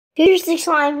Future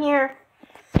Slime here,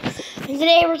 and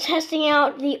today we're testing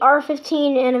out the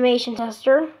R15 animation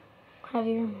tester. Have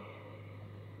you?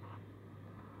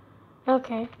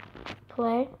 Okay,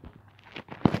 play.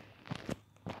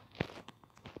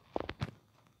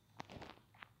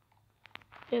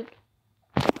 It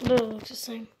literally looks the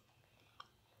same.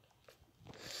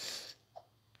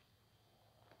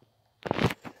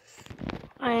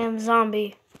 I am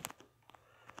zombie.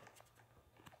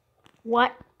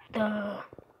 What the?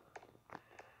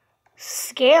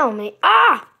 Scale me.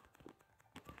 Ah!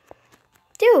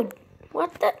 Dude,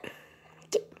 what the?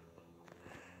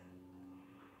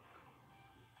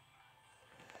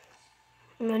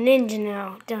 I'm a ninja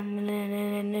now.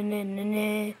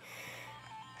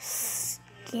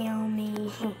 Scale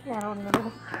me. I don't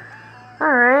know.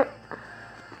 Alright.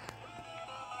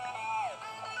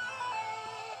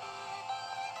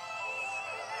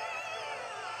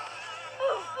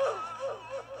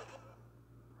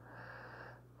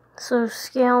 So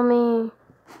scale me.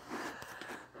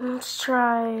 Let's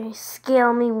try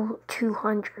scale me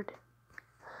 200.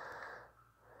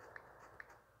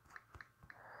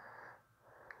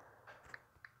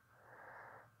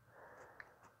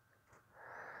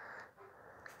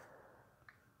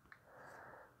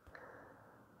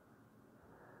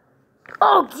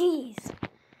 Oh, jeez.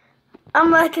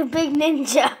 I'm like a big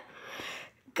ninja.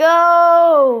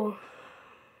 Go.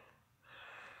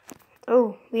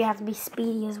 Oh, we have to be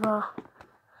speedy as well.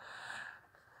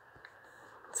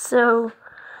 So,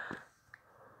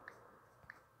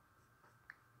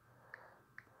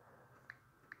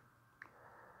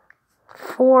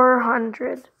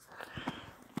 $400.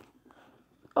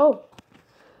 Oh.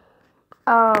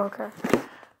 Oh, okay.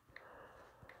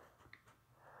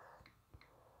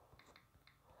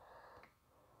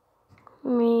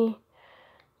 Me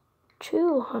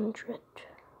 200.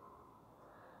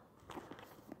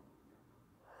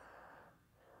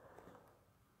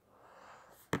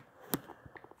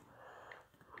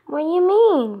 What do you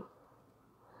mean?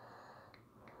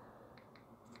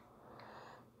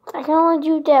 I can only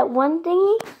do that one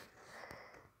thingy?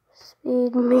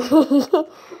 Speed me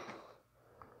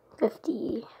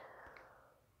 50.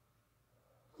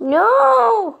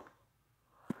 No!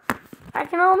 I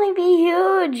can only be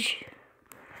huge.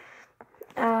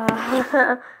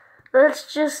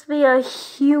 Let's just be a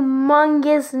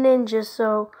humongous ninja,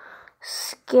 so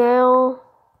scale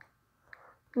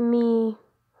me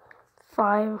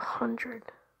 500.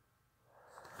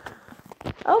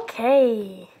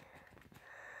 Okay.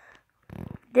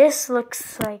 This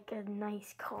looks like a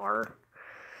nice car.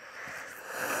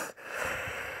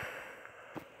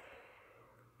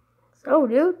 So,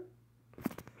 dude,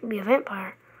 be a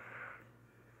vampire.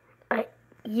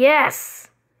 Yes!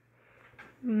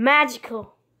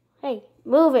 Magical. Hey,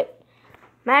 move it.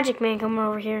 Magic man, come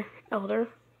over here, elder.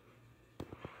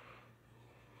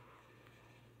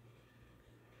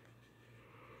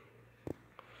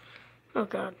 Oh,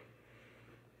 God.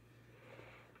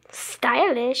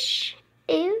 Stylish.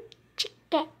 Ooh,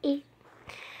 chica.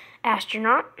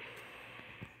 Astronaut.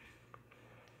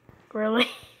 Really?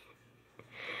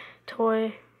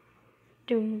 Toy.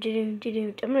 I'm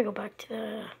gonna go back to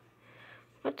the...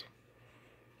 What?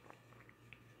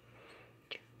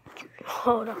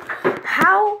 Hold on.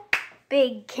 How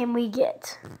big can we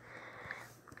get?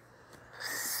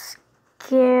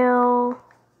 Scale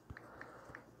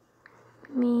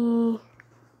me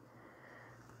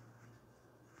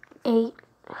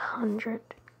 800.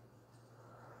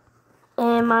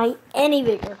 Am I any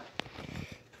bigger?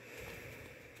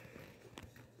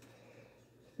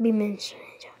 Be mentioned.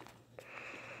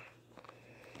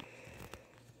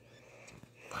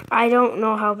 I don't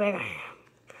know how big I am.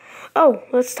 Oh,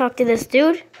 let's talk to this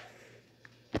dude.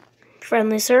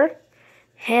 Friendly sir.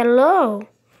 Hello.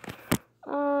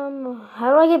 How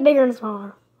do I get bigger and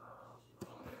smaller?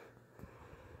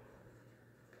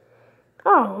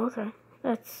 Oh, okay.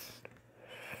 That's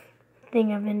the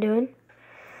thing I've been doing.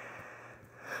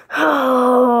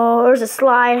 Oh, there's a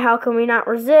slide. How can we not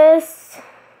resist?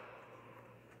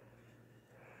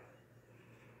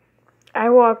 I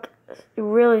walk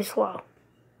really slow.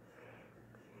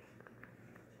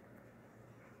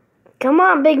 Come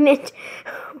on, big ninja.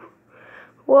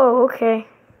 Whoa, okay.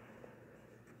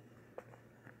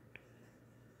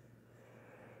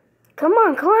 Come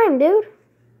on, climb, dude.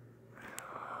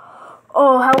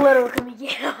 Oh, how little can we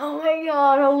get? Oh my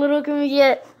God, how little can we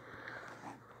get?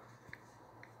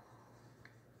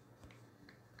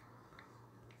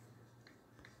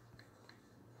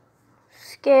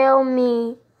 Scale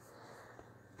me.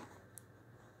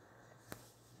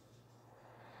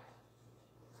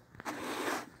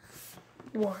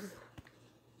 One.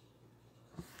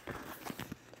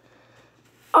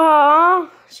 Aw,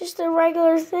 it's just a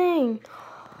regular thing.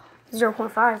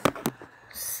 0.5.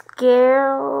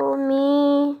 Scale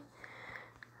me.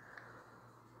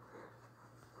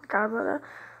 Forgot about that.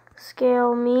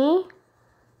 Scale me.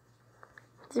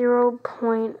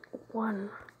 0.1.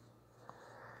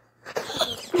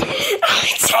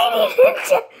 Tiny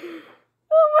ninja.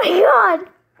 Oh my god.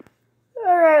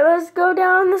 Alright, let's go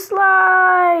down the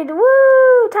slide.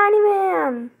 Woo! Tiny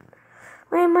man.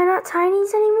 Wait, am I not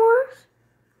tinies anymore?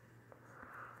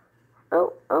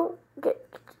 Oh,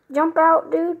 jump out,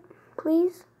 dude,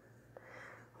 please.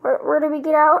 Where do we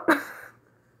get out?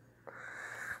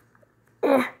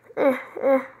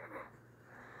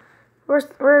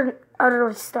 We're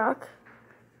utterly stuck.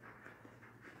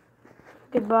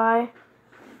 Goodbye.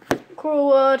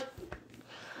 Cruelwood.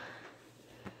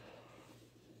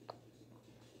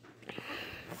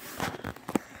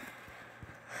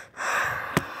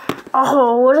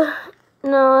 Oh,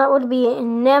 no, that would be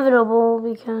inevitable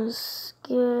because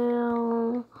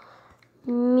scale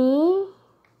me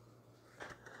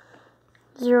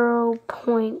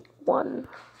 0.1.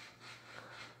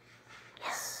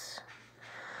 Yes.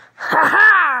 Ha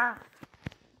ha!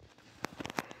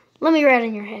 Let me write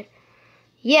in your head.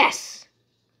 Yes.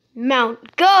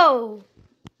 Mount, go!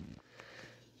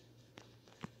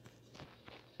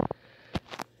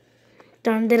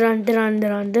 Dun dun dun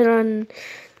dun dun.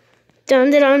 Dun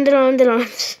dun dun dun.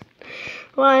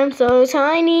 Why I'm so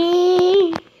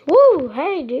tiny. Woo!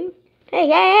 Hey, dude.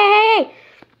 Hey!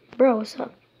 Bro, what's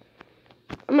up?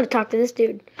 I'm gonna talk to this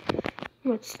dude.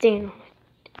 I'm gonna stand on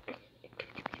it.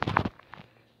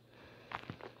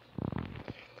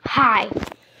 Hi.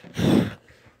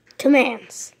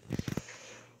 Commands.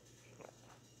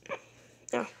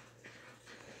 Oh.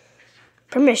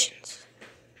 Permissions.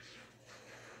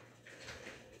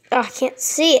 Oh, I can't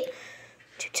see it.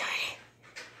 Too tiny.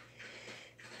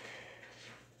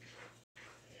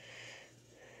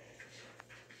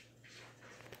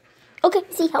 Okay,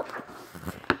 see, help.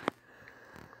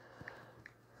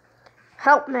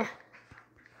 Help me.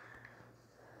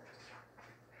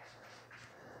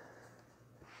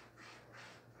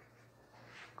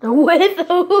 The width.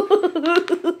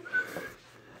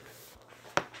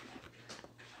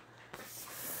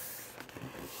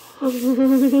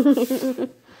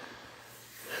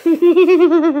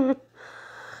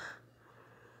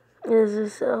 Is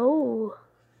this so?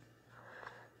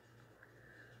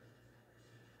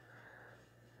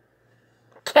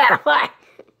 Catapult.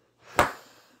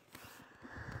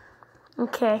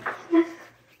 Okay.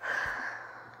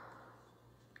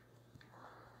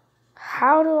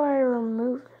 How do I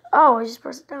remove it? Oh, I just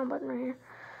press the down button right here.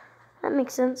 That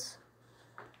makes sense.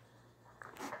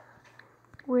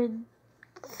 Width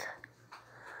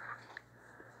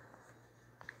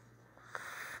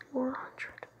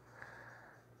 400.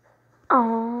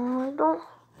 Oh, I don't.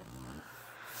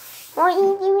 What are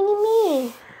you giving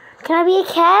me? Can I be a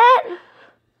cat?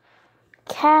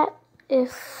 Cat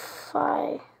if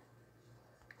I.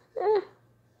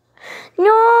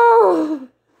 No!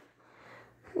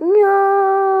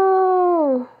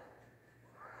 No!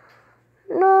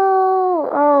 No!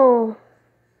 Oh.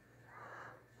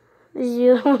 These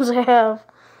are the ones I have.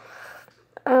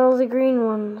 All the green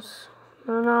ones.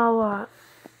 Not a lot.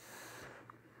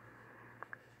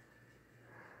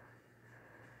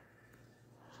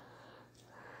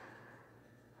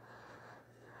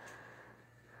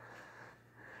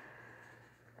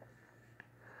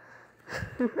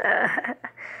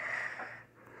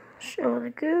 Show the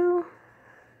goo.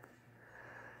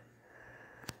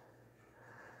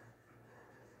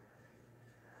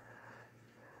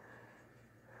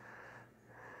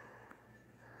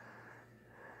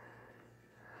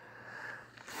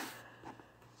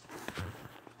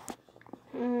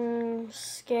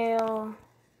 Scale.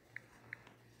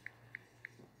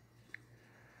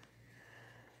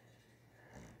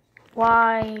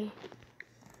 Y.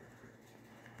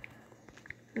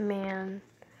 Man.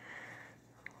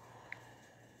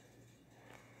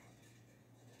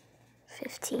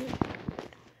 15.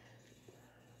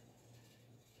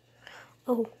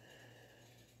 Oh.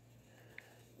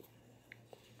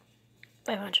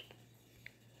 500.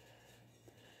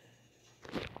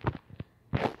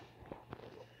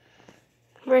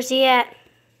 Where's he at?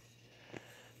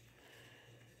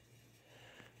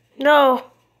 No.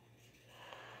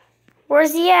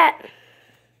 Where's he at?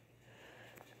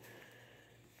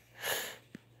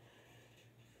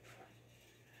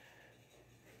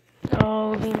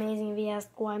 Oh, it'd be amazing if he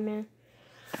asked why, man.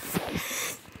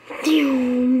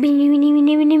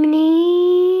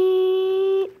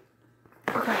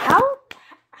 Okay,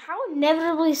 how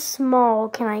inevitably small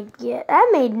can I get? That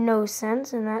made no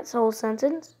sense in that whole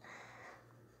sentence.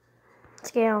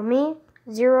 Scale me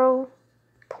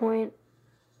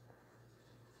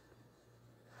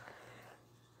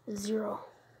 0.0.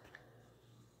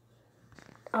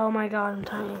 Oh my god, I'm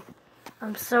tiny.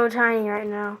 I'm so tiny right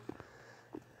now.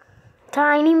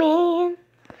 Tiny man.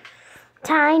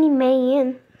 Tiny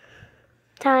man.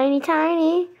 Tiny,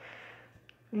 tiny.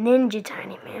 Ninja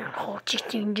tiny man. Oh,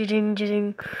 ding, ding,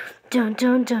 ding, dun,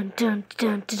 dun, dun, dun,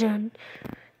 dun, dun,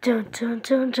 dun, dun, dun, dun,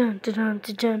 dun, dun, dun, dun, dun,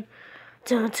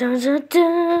 dun,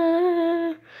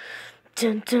 dun.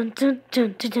 Dun, dun, dun,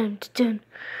 dun, dun, dun, dun.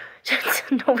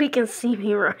 Nobody can see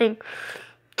me running.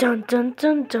 Dun, dun,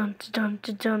 dun, dun, dun, dun,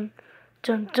 dun,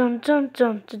 dun, dun, dun,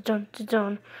 dun, dun,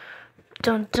 dun.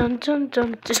 Dun dun dun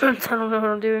dun dun. I don't know what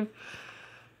I'm doing.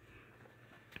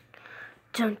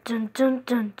 Dun dun dun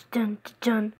dun dun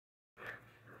dun.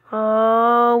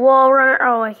 Oh, wall runner.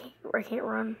 Oh, I can't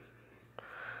run.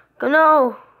 Go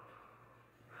no.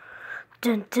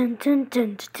 Dun dun dun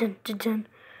dun dun dun dun.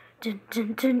 Dun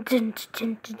dun dun dun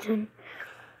dun dun dun.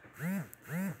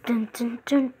 Dun dun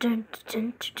dun dun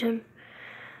dun dun.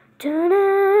 Dun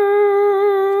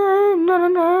no no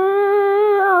no.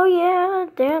 Oh yeah,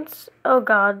 dance. Oh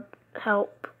god,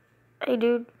 help. Hey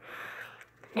dude.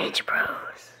 Ninja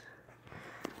Bros.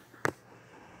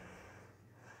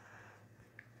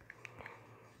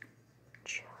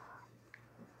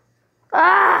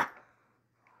 Ah!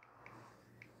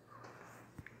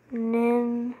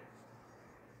 Ninja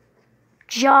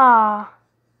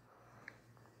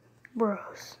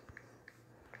Bros.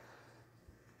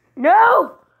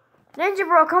 No! Ninja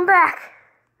Bro, come back!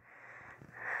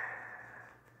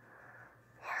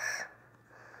 Yes.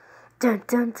 Dun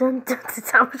dun dun dun.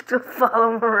 I'm just gonna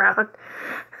follow him around.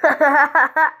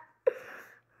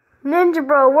 Ninja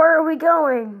Bro, where are we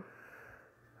going?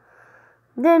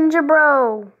 Ninja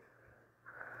Bro.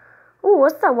 Ooh,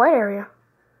 what's that white area?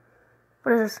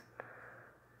 What is this?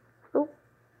 Ooh,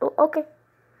 okay.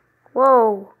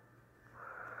 Whoa.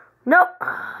 Nope.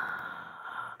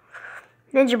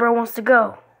 Ninja Bro wants to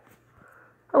go.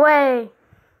 Away.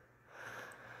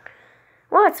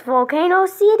 What's Volcano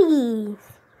City?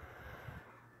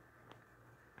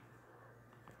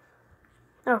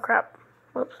 Oh crap.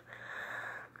 Whoops.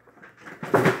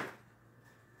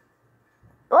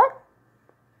 What?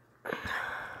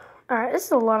 Alright, this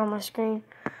is a lot on my screen.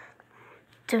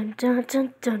 Dun dun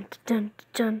dun dun dun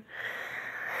dun.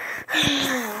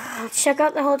 Let's check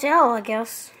out the hotel, I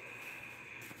guess.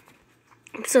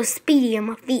 I'm so speedy on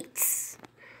my feet.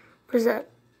 What is that?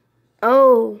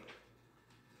 Oh.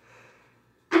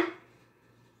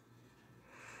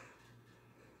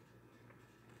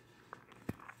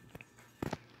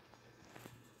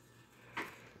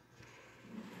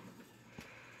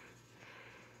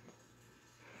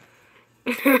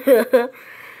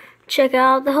 Check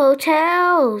out the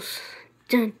hotels.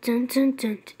 Dun dun dun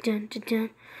dun dun dun dun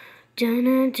dun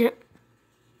dun dun.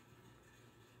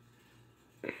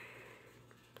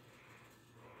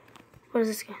 What is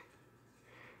this guy?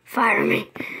 Fire me.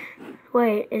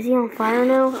 Wait, is he on fire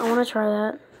now? I want to try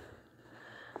that.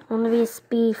 I want to be a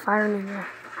speed fire ninja.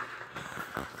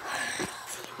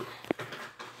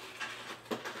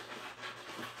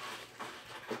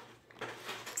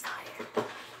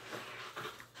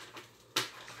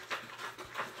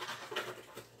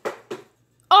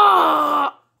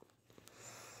 Oh!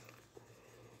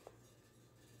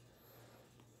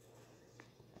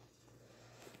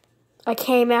 I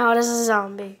came out as a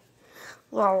zombie.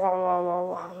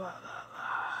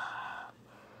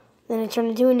 Then I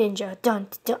turned into a ninja. Dun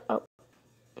dun. Oh.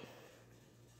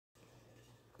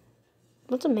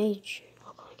 What's a mage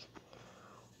look like?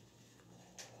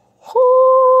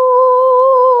 Oh!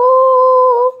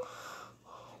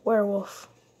 Werewolf.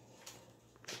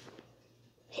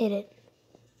 Hit it.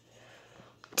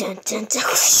 Dun dun dun.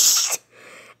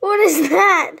 What is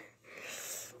that?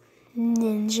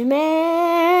 Ninja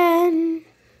Man.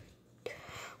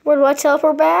 Where do I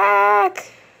teleport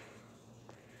back?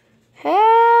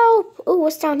 Help! Oh,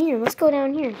 what's down here? Let's go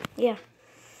down here. Yeah.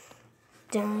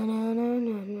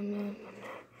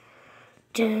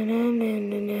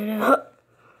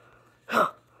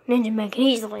 Ninja Man can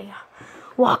easily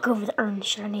walk over the urn.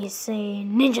 Should I need to say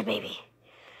Ninja Baby?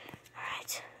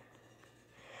 Alright.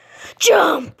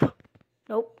 Jump!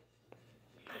 Nope.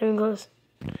 Not even close.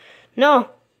 No!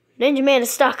 Ninja Man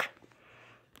is stuck.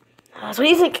 That's what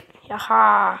you think.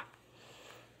 Yaha.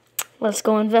 Let's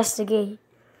go investigate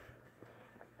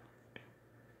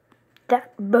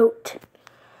that boat.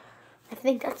 I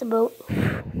think that's a boat.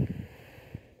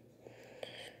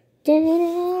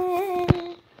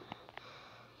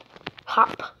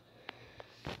 Hop.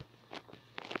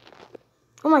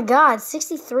 Oh my god,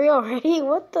 63 already?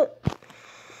 What the?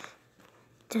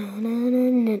 Jump.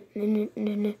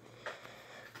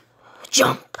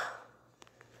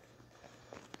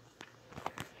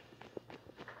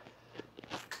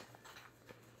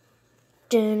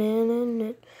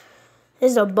 This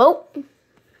is a boat.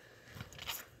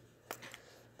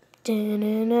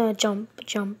 Jump,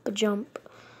 jump, jump.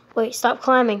 Wait, stop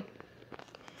climbing.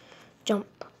 Jump.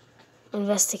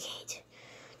 Investigate.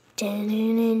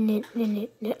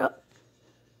 Oh.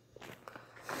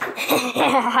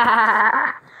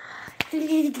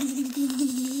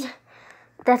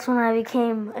 That's when I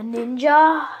became a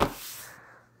ninja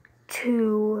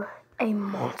to a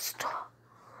monster.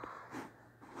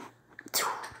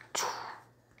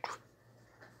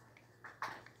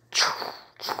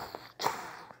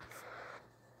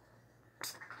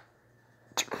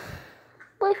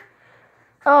 What?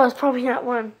 Oh, it's probably not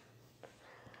one.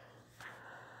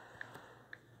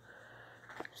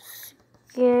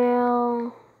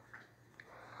 Scale.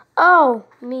 Oh,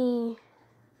 me.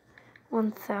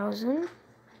 1,000.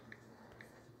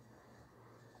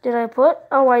 Did I put?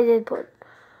 Oh, I did put.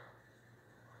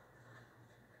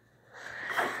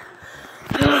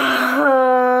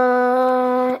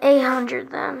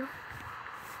 800 then.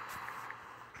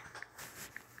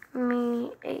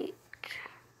 Me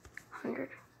 800.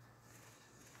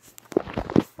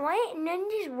 Why ain't none of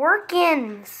these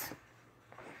workings?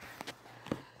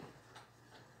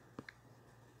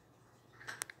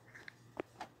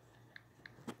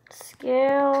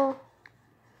 Scale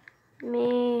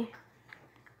me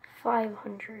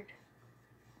 500.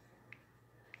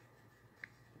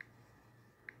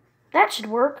 That should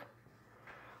work.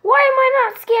 Why am I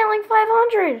not scaling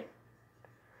 500?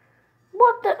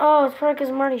 What the? Oh, it's probably because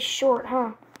I'm already short,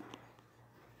 huh?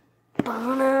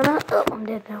 Oh, I'm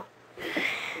dead now.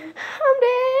 I'm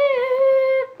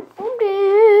dead. I'm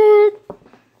dead.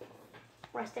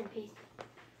 Rest in peace.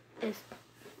 Yes.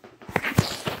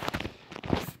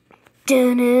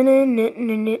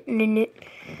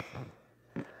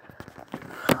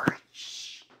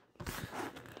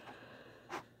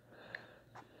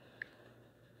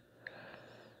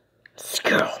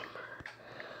 Squirrel.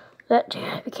 That day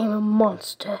I became a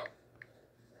monster.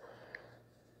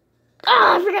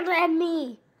 Ah, I forgot to add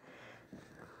me.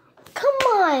 Come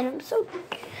on,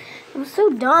 I'm so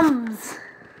dumb.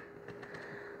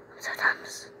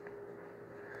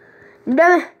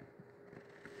 Damn it.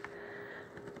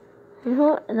 You know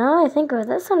what? Now that I think of it,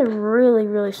 that sounded really,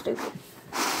 really stupid.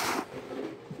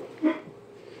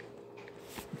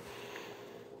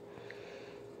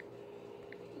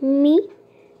 Me?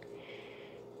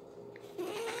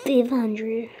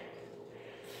 500.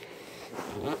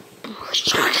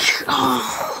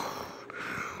 Oh.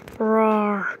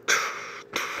 Roar.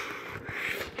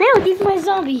 Now he's my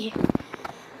zombie.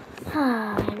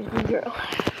 Ah, everything girl.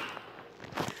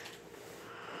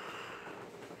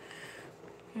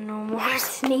 No more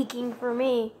sneaking for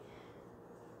me.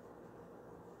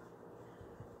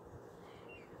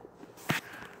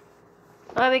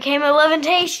 I became a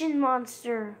levitation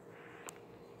monster.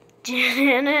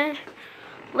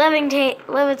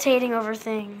 Levitating over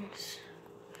things.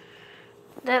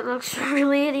 That looks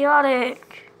really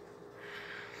idiotic.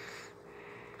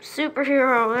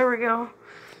 Superhero, there we go.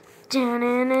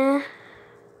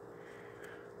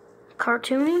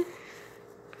 Cartoony.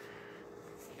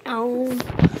 Oh.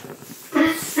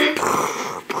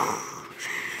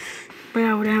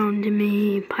 Bow down to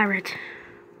me, pirate.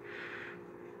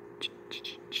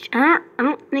 I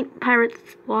don't think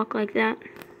pirates walk like that.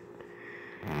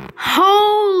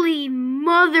 Holy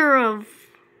mother of...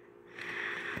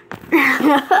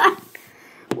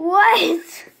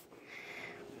 What?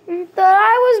 I thought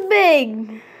I was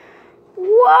big.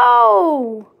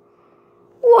 Whoa!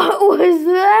 What was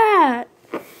that?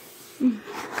 I'm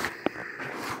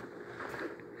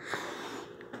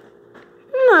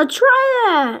gonna try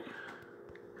that.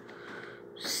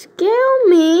 Scale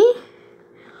me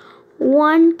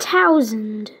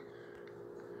 1,000.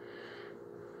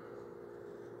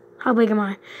 How big am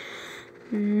I?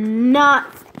 Not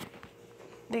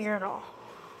bigger at all.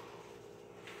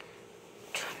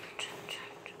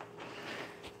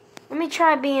 Let me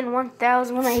try being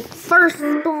 1,000 when I first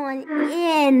spawn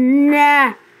in.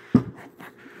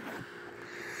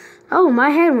 Oh, my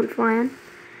head went flying.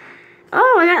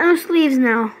 Oh, I got no sleeves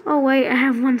now. Oh, wait, I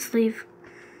have one sleeve.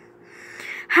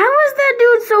 How is that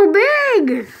dude so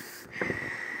big?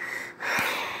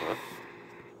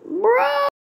 Bro!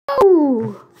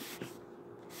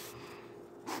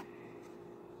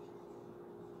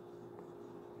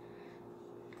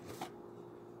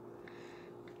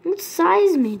 What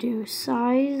size me do?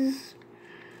 Size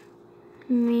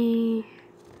me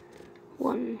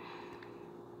 1.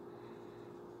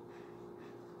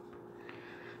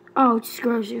 Oh, it just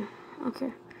grows you.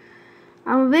 Okay.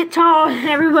 I'm a bit taller than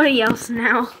everybody else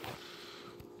now.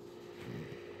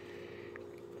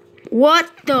 What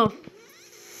the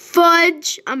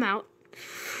fudge? I'm out.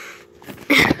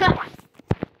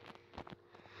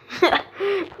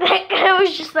 That guy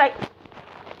was just like...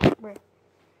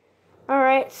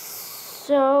 Alright,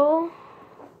 so...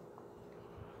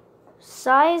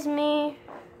 Size me...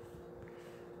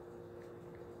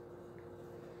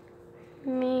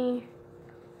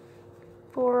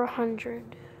 for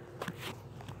 100.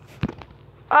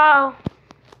 Oh.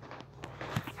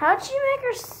 How'd you make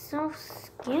her so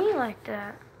skinny like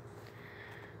that?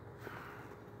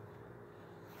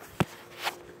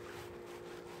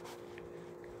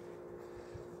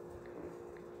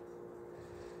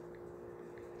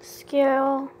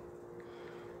 Scale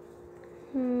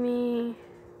me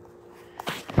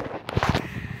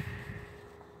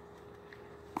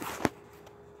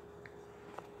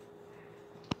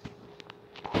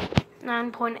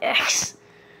 9.x.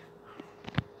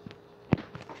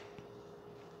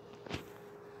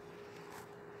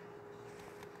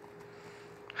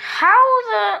 How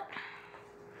the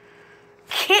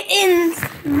kitten's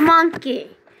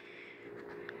monkey?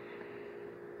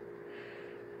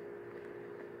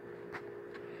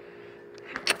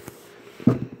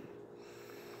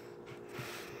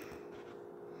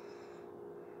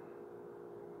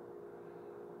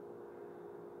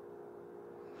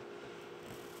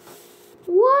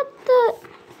 What the?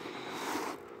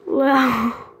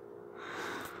 Well.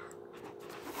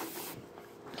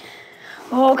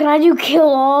 Oh, can I do kill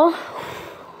all?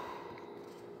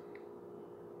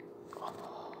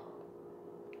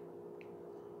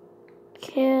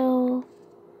 Kill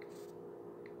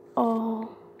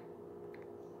all.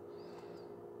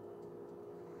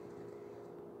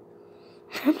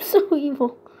 I'm so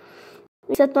evil.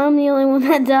 Except I'm the only one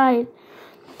that died.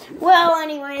 Well,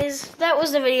 anyways, that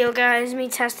was the video, guys. Me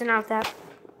testing out that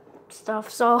stuff.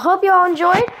 So, hope you all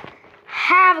enjoyed.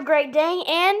 Have a great day,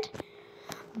 and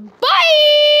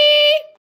bye!